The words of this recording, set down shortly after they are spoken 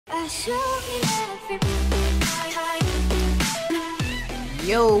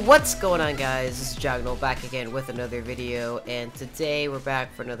Yo, what's going on, guys? This is Jagnole back again with another video, and today we're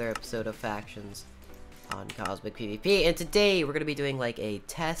back for another episode of Factions on CosmicPvP. And today we're gonna be doing like a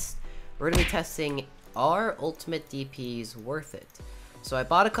test. We're gonna be testing, are ultimate DPs worth it? So I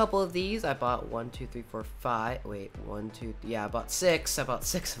bought a couple of these. I bought 1, 2, 3, 4, 5. Wait, 1, 2. Yeah, I bought 6. I bought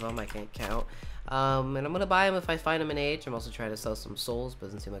 6 of them. I can't count. And I'm gonna buy them if I find them in Age. I'm also trying to sell some souls, but it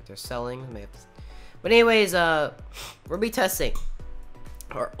doesn't seem like they're selling. I may have to... But anyways, we're gonna be testing.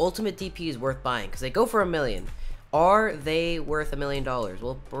 Are ultimate DPs worth buying? Because they go for $1 million. Are they worth $1 million?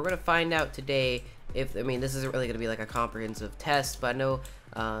 Well, we're gonna find out today. If I mean, this isn't really gonna be like a comprehensive test, but I know,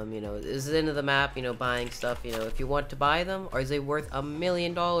 you know, this is into the map. You know, buying stuff. You know, if you want to buy them, are they worth $1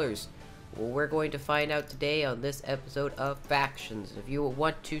 million? Well, we're going to find out today on this episode of Factions. If you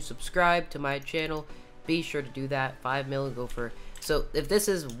want to subscribe to my channel, be sure to do that. 5 million go for. So if this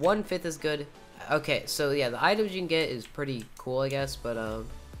is 1/5 as good. Okay, so yeah, the items you can get is pretty cool, I guess, but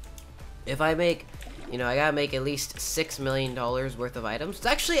if I make, you know, I gotta make at least $6 million worth of items. It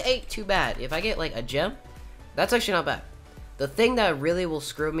actually ain't too bad. If I get like a gem, that's actually not bad. The thing that really will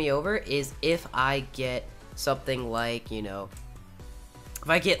screw me over is if I get something like, you know, if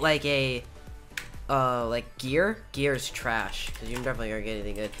I get like a like gear's trash, because you're definitely gonna get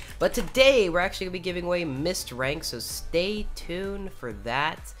anything good. But today we're actually gonna be giving away missed ranks, so stay tuned for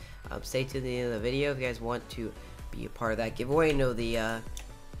that. Stay tuned to the end of the video if you guys want to be a part of that giveaway. Know the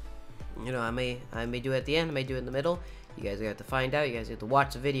you know, I may do it at the end, I may do it in the middle. You guys have to find out. You guys have to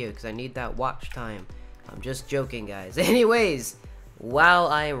watch the video because I need that watch time. I'm just joking, guys. Anyways, while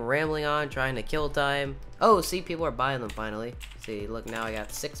I am rambling on trying to kill time. Oh, see, people are buying them finally. See, look, now I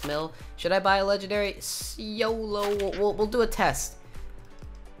got 6 mil. Should I buy a legendary? YOLO. We'll do a test.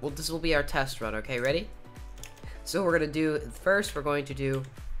 Well, this will be our test run. Okay, ready? So we're gonna do first. We're going to do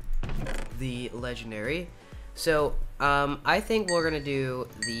the legendary. So I think we're gonna do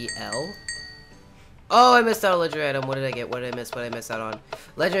the L. Oh, I missed out on legendary item. What did I get? What did I miss? What did I miss out on?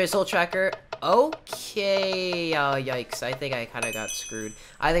 Legendary soul tracker. Okay. Yikes. I think I kind of got screwed.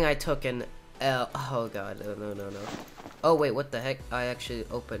 I think I took an L. Oh god. No. Oh wait, what the heck? I actually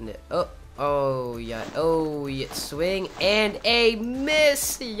opened it. Oh yeah. Oh yeah. Swing and a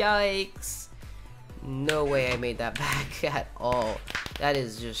miss. Yikes. No way I made that back at all. That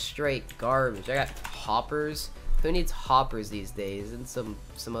is just straight garbage. I got hoppers. Who needs hoppers these days? And some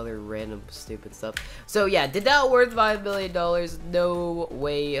other random stupid stuff. So yeah, did that worth $5 million? No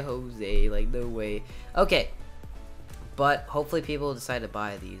way, Jose. Like, no way. Okay. But hopefully people decide to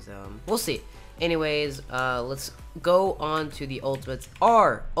buy these. We'll see. Anyways, let's go on to the ultimates.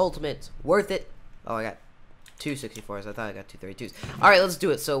 Are ultimates worth it? Oh, I got 2 64s. I thought I got 2 32s. Alright, let's do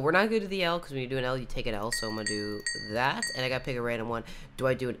it. So we're not going to do the L because when you do an L, you take an L. So I'm going to do that. And I got to pick a random one. Do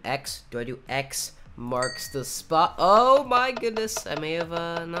I do an X? Do I do X marks the spot? Oh my goodness. I may have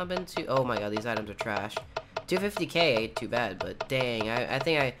not been too... Oh my god, these items are trash. 250k ain't too bad, but dang. I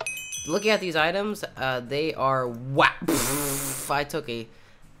think I... Looking at these items, they are... Wow. I took a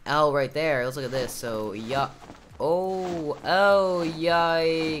L right there. Let's look at this. So, yeah. Oh,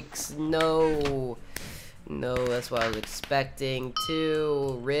 yikes. No. No, that's what I was expecting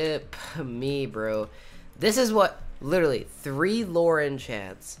to. Rip me, bro. This is what, literally, 3 lore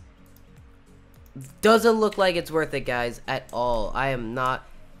enchants. Doesn't look like it's worth it, guys, at all. I'm not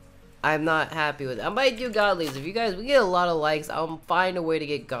happy with it. I might do godlies. If you guys, we get a lot of likes, I'll find a way to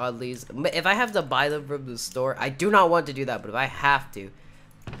get godlies. If I have to buy them from the store, I do not want to do that, but if I have to,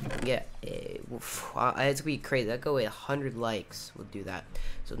 yeah, it's gonna be crazy. I'll go with 100 likes. We'll do that.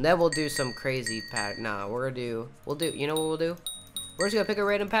 So then we'll do some crazy pattern. Nah, we'll do, you know what we'll do? We're just gonna pick a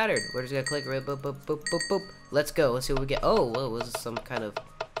random pattern. We're just gonna click right, boop, boop, boop, boop, boop. Let's go. Let's see what we get. Oh, whoa, was this some kind of,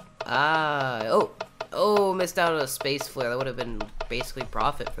 oh, missed out on a space flare. That would have been basically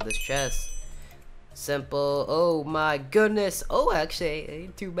profit for this chest. Simple. Oh my goodness. Oh, actually,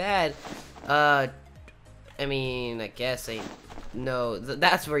 ain't too bad. I mean, I guess ain't. No,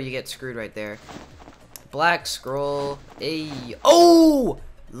 that's where you get screwed right there. Black scroll. Hey. Oh!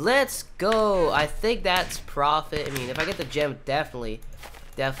 Let's go. I think that's profit. I mean, if I get the gem, definitely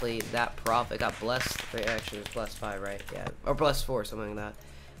that profit. Got blessed. Actually, it was blessed 5, right? Yeah. Or blessed 4, something like that.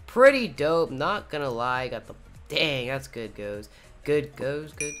 Pretty dope. Not gonna lie. Got the... Dang, that's good goes. Good.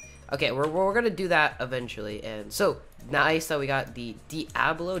 Okay, we're gonna do that eventually. And so, nice that we got the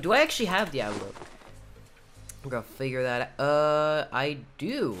Diablo. Do I actually have Diablo? I'm gonna figure that out. I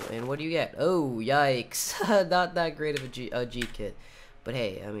do. And what do you get? Oh, yikes. Not that great of a G kit. But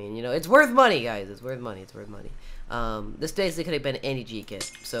hey, I mean, you know, it's worth money, guys. It's worth money. This basically could have been any G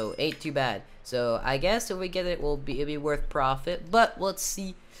kit, so ain't too bad. So I guess if we get it, it'll be worth profit. But let's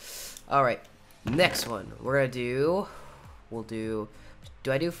see. All right, next one we'll do.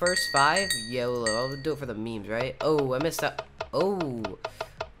 Do I do first 5? YOLO. I'll do it for the memes, right? Oh, I missed out.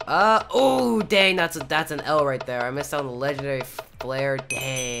 Oh, dang, that's an L right there. I missed out on the legendary flare.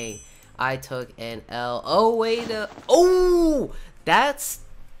 Dang, I took an L. Oh, wait. Oh, that's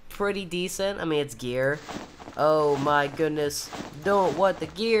pretty decent. I mean, it's gear. Oh my goodness. Don't want the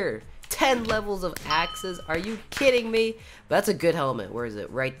gear. 10 levels of axes. Are you kidding me? That's a good helmet. Where is it?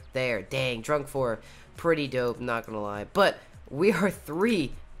 Right there. Dang, drunk 4. Pretty dope, not gonna lie. But we are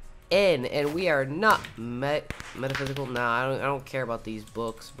 3 in, and we are not metaphysical. Nah, I don't care about these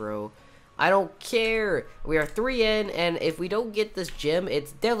books, bro. I don't care. We are 3 in, and if we don't get this gem,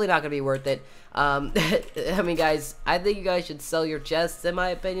 it's definitely not gonna be worth it. I mean, guys, I think you guys should sell your chests, in my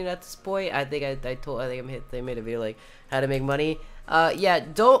opinion, at this point. I think they made a video like how to make money. Yeah,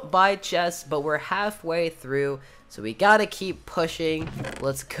 don't buy chests, but we're halfway through, so we gotta keep pushing.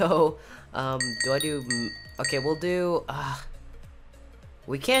 Let's go. Do I do? Okay, we'll do.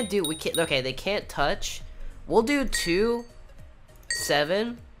 Okay, they can't touch. We'll do 2,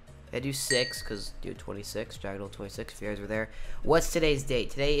 7. I do 6 because do 26. Jagnole 26. If you guys were there. What's today's date?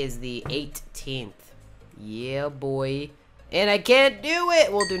 Today is the 18th. Yeah, boy. And I can't do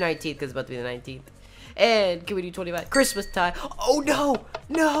it. We'll do 19th because it's about to be the 19th. And can we do 25? Christmas time. Oh no,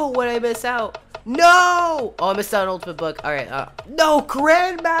 no! What did I miss out? No! Oh, I missed out on Ultimate Book. All right. No,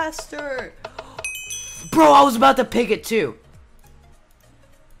 Grandmaster. Bro, I was about to pick it too.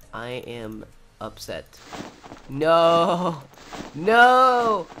 I am upset. No,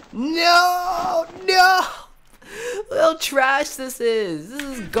 no, no, no! Look how trash this is. This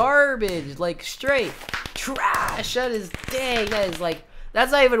is garbage, like straight trash. That is, dang, that is like,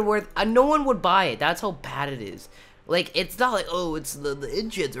 that's not even worth. No one would buy it. That's how bad it is. Like, it's not like, oh, it's the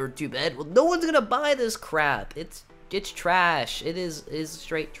engines are too bad. Well, no one's gonna buy this crap. It's trash. It is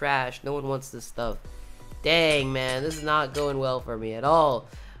straight trash. No one wants this stuff. Dang, man, this is not going well for me at all.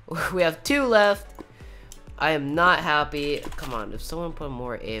 We have 2 left. I am not happy. Come on, if someone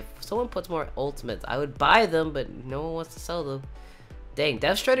puts more ultimates, I would buy them, but no one wants to sell them. Dang,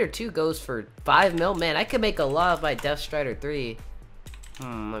 Death Strider 2 goes for 5 mil. Man, I could make a lot of my Death Strider 3. I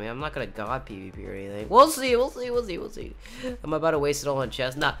mean, I'm not gonna god PvP or anything. We'll see. I'm about to waste it all on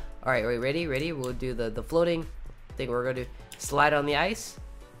chests. Nah. All right, ready? We'll do the floating thing. We're gonna do slide on the ice.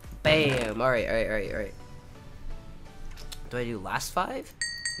 Bam. All right. Do I do last 5?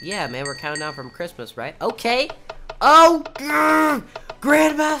 Yeah, man, we're counting down from Christmas, right? Okay. Oh,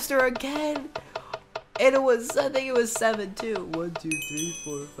 Grandmaster again. And it was, I think it was 7 too. 1, 2, 3,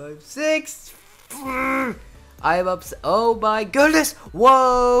 4, 5, 6. I am upset. Oh my goodness.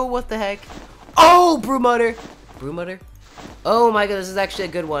 Whoa, what the heck? Oh, Broodmother. Oh my goodness, this is actually a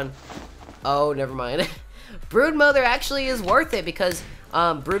good one. Oh, never mind. Broodmother actually is worth it because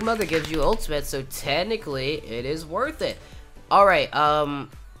Broodmother gives you ultimate, so technically it is worth it. All right,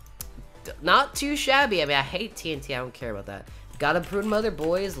 not too shabby. I mean, I hate TNT. I don't care about that. Got a Broodmother,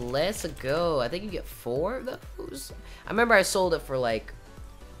 boys. Let's go. I think you get 4 of those. I remember I sold it for like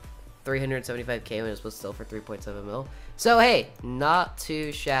 375k when it was supposed to sell for 3.7 mil. So hey, not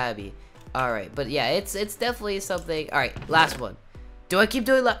too shabby. All right, but yeah, it's definitely something. All right, last one. Do I keep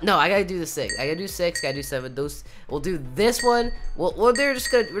doing? No, I gotta do the 6. I gotta do 6. Gotta do 7. Those. We'll do this one. Well, we're just.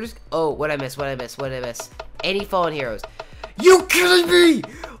 Oh, what I miss? Any fallen heroes? You kidding me?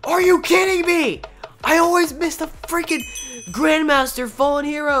 Are you kidding me? I always miss the freaking Grandmaster fallen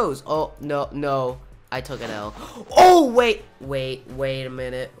heroes. Oh no. I took an L. Oh wait a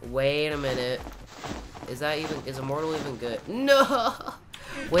minute. Is Immortal even good? No.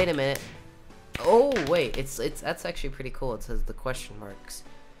 Wait a minute. Oh wait, that's actually pretty cool. It says the question marks.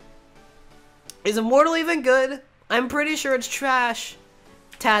 Is Immortal even good? I'm pretty sure it's trash.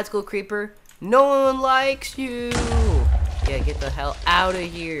 Tactical Creeper. No one likes you. Yeah, get the hell out of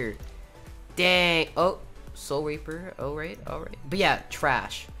here. Dang. Oh, Soul Reaper. All right. But yeah,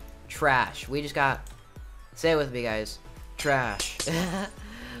 trash. We just got. Say it with me, guys. Trash.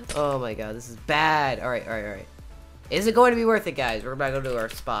 Oh my god, this is bad. All right. Is it going to be worth it, guys? We're about to go to our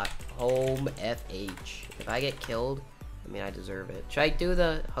spot. Home FH. If I get killed, I mean, I deserve it. Should I do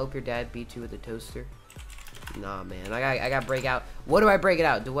the hope your dad beats you with a toaster? Nah, man. I gotta break out. What do I break it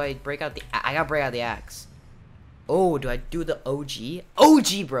out? Do I break out the... I gotta break out the axe. Oh, do I do the OG?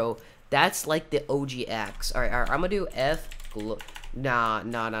 OG, bro. That's like the OG axe. All right. I'm gonna do F. Nah.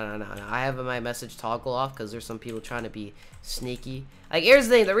 I have my message toggle off because there's some people trying to be sneaky. Like, here's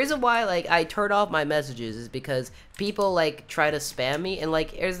the thing, the reason why, like, I turn off my messages is because people, like, try to spam me, and,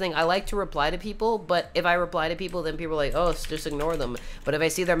 like, here's the thing, I like to reply to people, but if I reply to people, then people are like, oh, just ignore them. But if I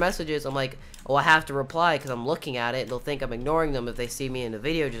see their messages, I'm like, oh, I have to reply because I'm looking at it, they'll think I'm ignoring them if they see me in the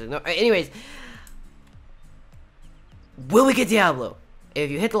video, just ignore. Anyways, will we get Diablo?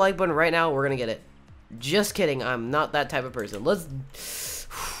 If you hit the like button right now, we're gonna get it. Just kidding, I'm not that type of person. Let's...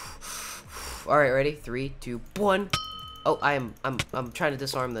 Alright, ready? 3, 2, 1. Oh, I'm trying to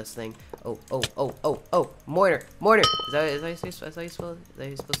disarm this thing. Oh. Mortar. Is that how you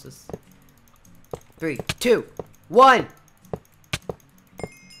supposed to... 3, 2, 1.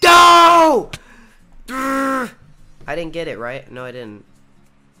 No! I didn't get it, right? No, I didn't.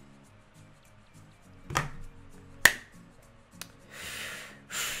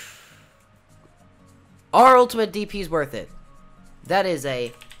 Our ultimate DP is worth it. That is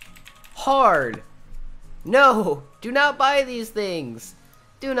a hard... No! Do not buy these things!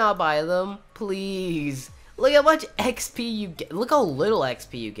 Do not buy them, please. Look how much XP you get. Look how little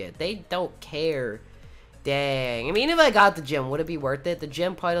XP you get. They don't care. Dang. I mean, if I got the gem, would it be worth it? The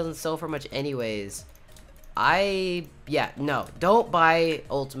gem probably doesn't sell for much anyways. Yeah, no. Don't buy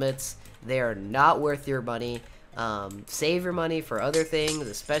ultimates. They are not worth your money. Save your money for other things,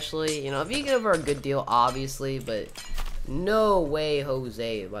 especially, you know, if you get over a good deal, obviously, but no way,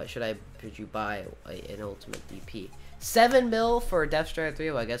 Jose, should you buy an ultimate DP. 7 mil for Death Strike 3,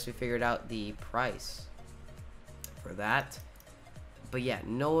 well, I guess we figured out the price for that. But yeah,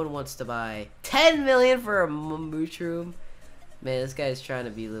 no one wants to buy 10 million for a mushroom. Man, this guy's trying to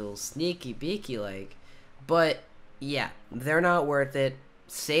be a little sneaky beaky like. But yeah, they're not worth it.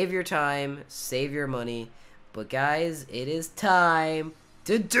 Save your time, save your money. But guys, it is time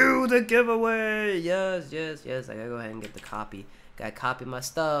to do the giveaway. Yes. I gotta go ahead and get the copy. Gotta copy my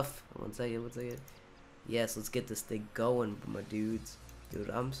stuff. One second. Yes, let's get this thing going, my dudes. Dude,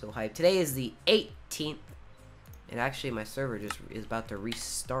 I'm so hyped. Today is the 18th. And actually, my server just is about to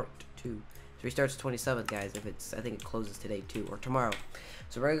restart, too. It restarts 27th, guys. I think it closes today, too. Or tomorrow.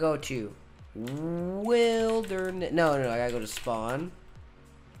 So we're gonna go to Wilderness. No, I gotta go to Spawn.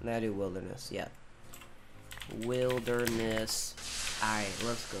 And I do Wilderness, yeah. Wilderness. Alright,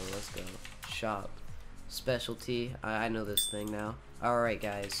 let's go. Shop. Specialty. I know this thing now. Alright,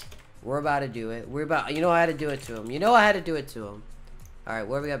 guys. We're about to do it. You know I had to do it to him. Alright,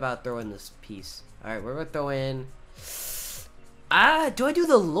 what are we about to throw in this piece? Alright, we're gonna throw in... do I do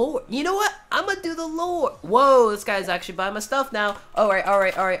the lore? You know what? I'm gonna do the lore. Whoa, this guy's actually buying my stuff now. Alright.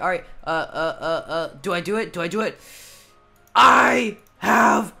 Do I do it? I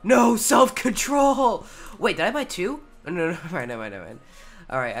have no self-control. Wait, did I buy 2? No, never mind.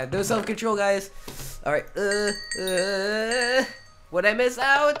 Alright, I have no self-control, guys. Alright, would I miss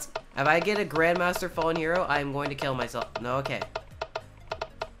out? If I get a Grandmaster Fallen Hero, I'm going to kill myself. No, okay.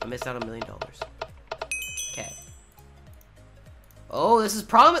 I missed out on $1 million. Okay. Oh, this is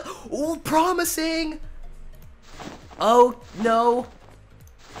promising! Oh, no!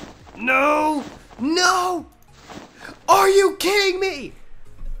 No! Are you kidding me?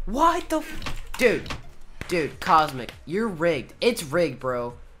 What the Dude, Cosmic, you're rigged. It's rigged,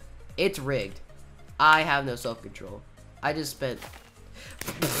 bro. It's rigged. I have no self-control. I just spent...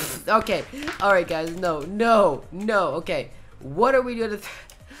 Okay. Alright, guys. No. Okay. What are we doing?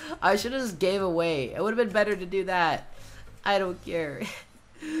 I should have just gave away. It would have been better to do that. I don't care.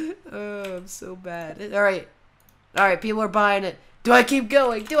 Oh, I'm so bad. Alright. People are buying it. Do I keep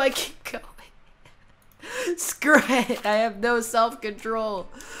going? Screw it. I have no self-control.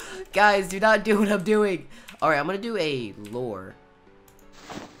 Guys, do not do what I'm doing. Alright, I'm gonna do a lore.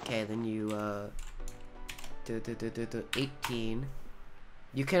 Okay, then you, do 18.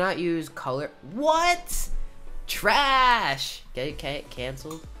 You cannot use color. What? Trash! Okay,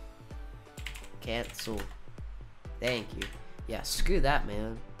 cancel. Cancel. Thank you. Yeah, screw that,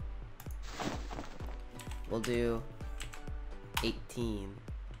 man. We'll do 18.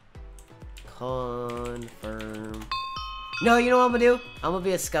 Confirm. No, you know what I'm gonna do? I'm gonna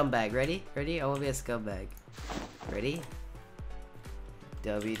be a scumbag. Ready? I wanna be a scumbag. Ready?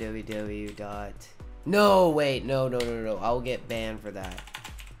 www. No, wait. No. I'll get banned for that.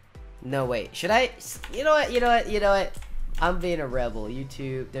 No, wait. Should I? You know what? I'm being a rebel.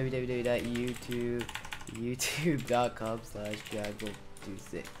 YouTube.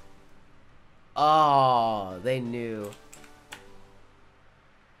 youtube.com/Jagnole26. Oh, they knew.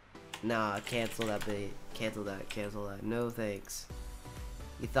 Nah, cancel that bait. Cancel that. No thanks.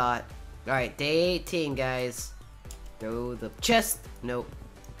 You thought. Alright, day 18, guys. Throw the chest. Nope.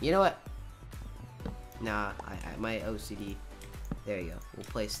 You know what? Nah, my OCD. There you go. We'll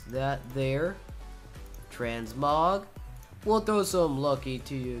place that there. Transmog. We'll throw some lucky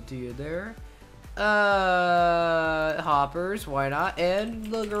to you there. Hoppers, why not? And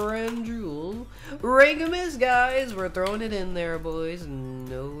the grand jewel. Rank and miss, guys. We're throwing it in there, boys.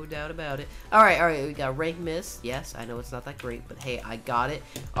 No doubt about it. Alright, we got rank miss. Yes, I know it's not that great, but hey, I got it.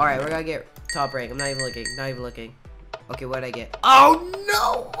 Alright, we're gonna get top rank. I'm not even looking. Okay, what did I get? Oh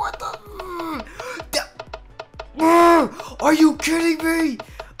no! What the? Are you kidding me?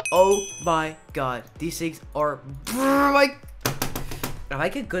 Oh my god. These things are like, if I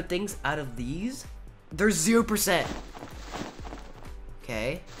get good things out of these, they're 0%.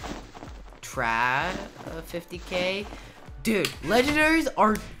 Okay. Trad, 50k. Dude, legendaries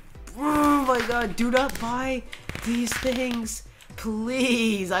are, oh my god, do not buy these things.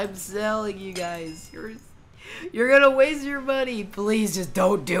 Please, I'm selling you guys. You're gonna waste your money. Please, just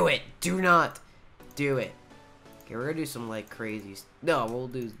don't do it. Do not do it. Okay, we're gonna do some like crazy. No, we'll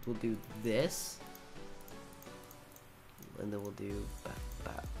do this. And then we'll do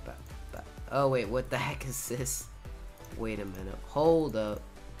oh wait, what the heck is this? Wait a minute, hold up.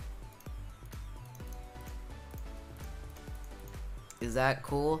 Is that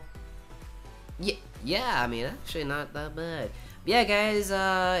cool? Yeah, I mean, actually not that bad. Yeah, guys,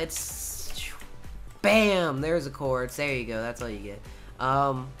 it's bam, there's a chords. There you go, that's all you get.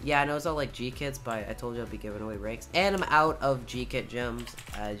 Yeah, I know it's all like G-kits, but I told you I'll be giving away ranks. And I'm out of G-kit gems,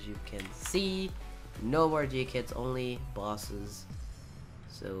 as you can see. No more G-kits, only bosses.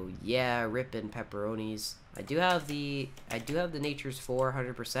 So yeah, rippin' pepperonis. I do have the Nature's 4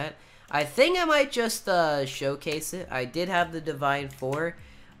 100%. I think I might just showcase it. I did have the Divine 4,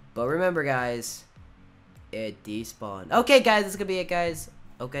 but remember, guys, it despawned. Okay, guys, this is gonna be it, guys.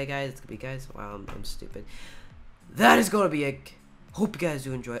 Okay, guys, it's gonna be guys. Wow, I'm stupid. That is gonna be it. Hope you guys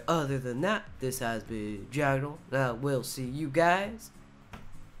do enjoy. Other than that, this has been Jagnole. We'll see you guys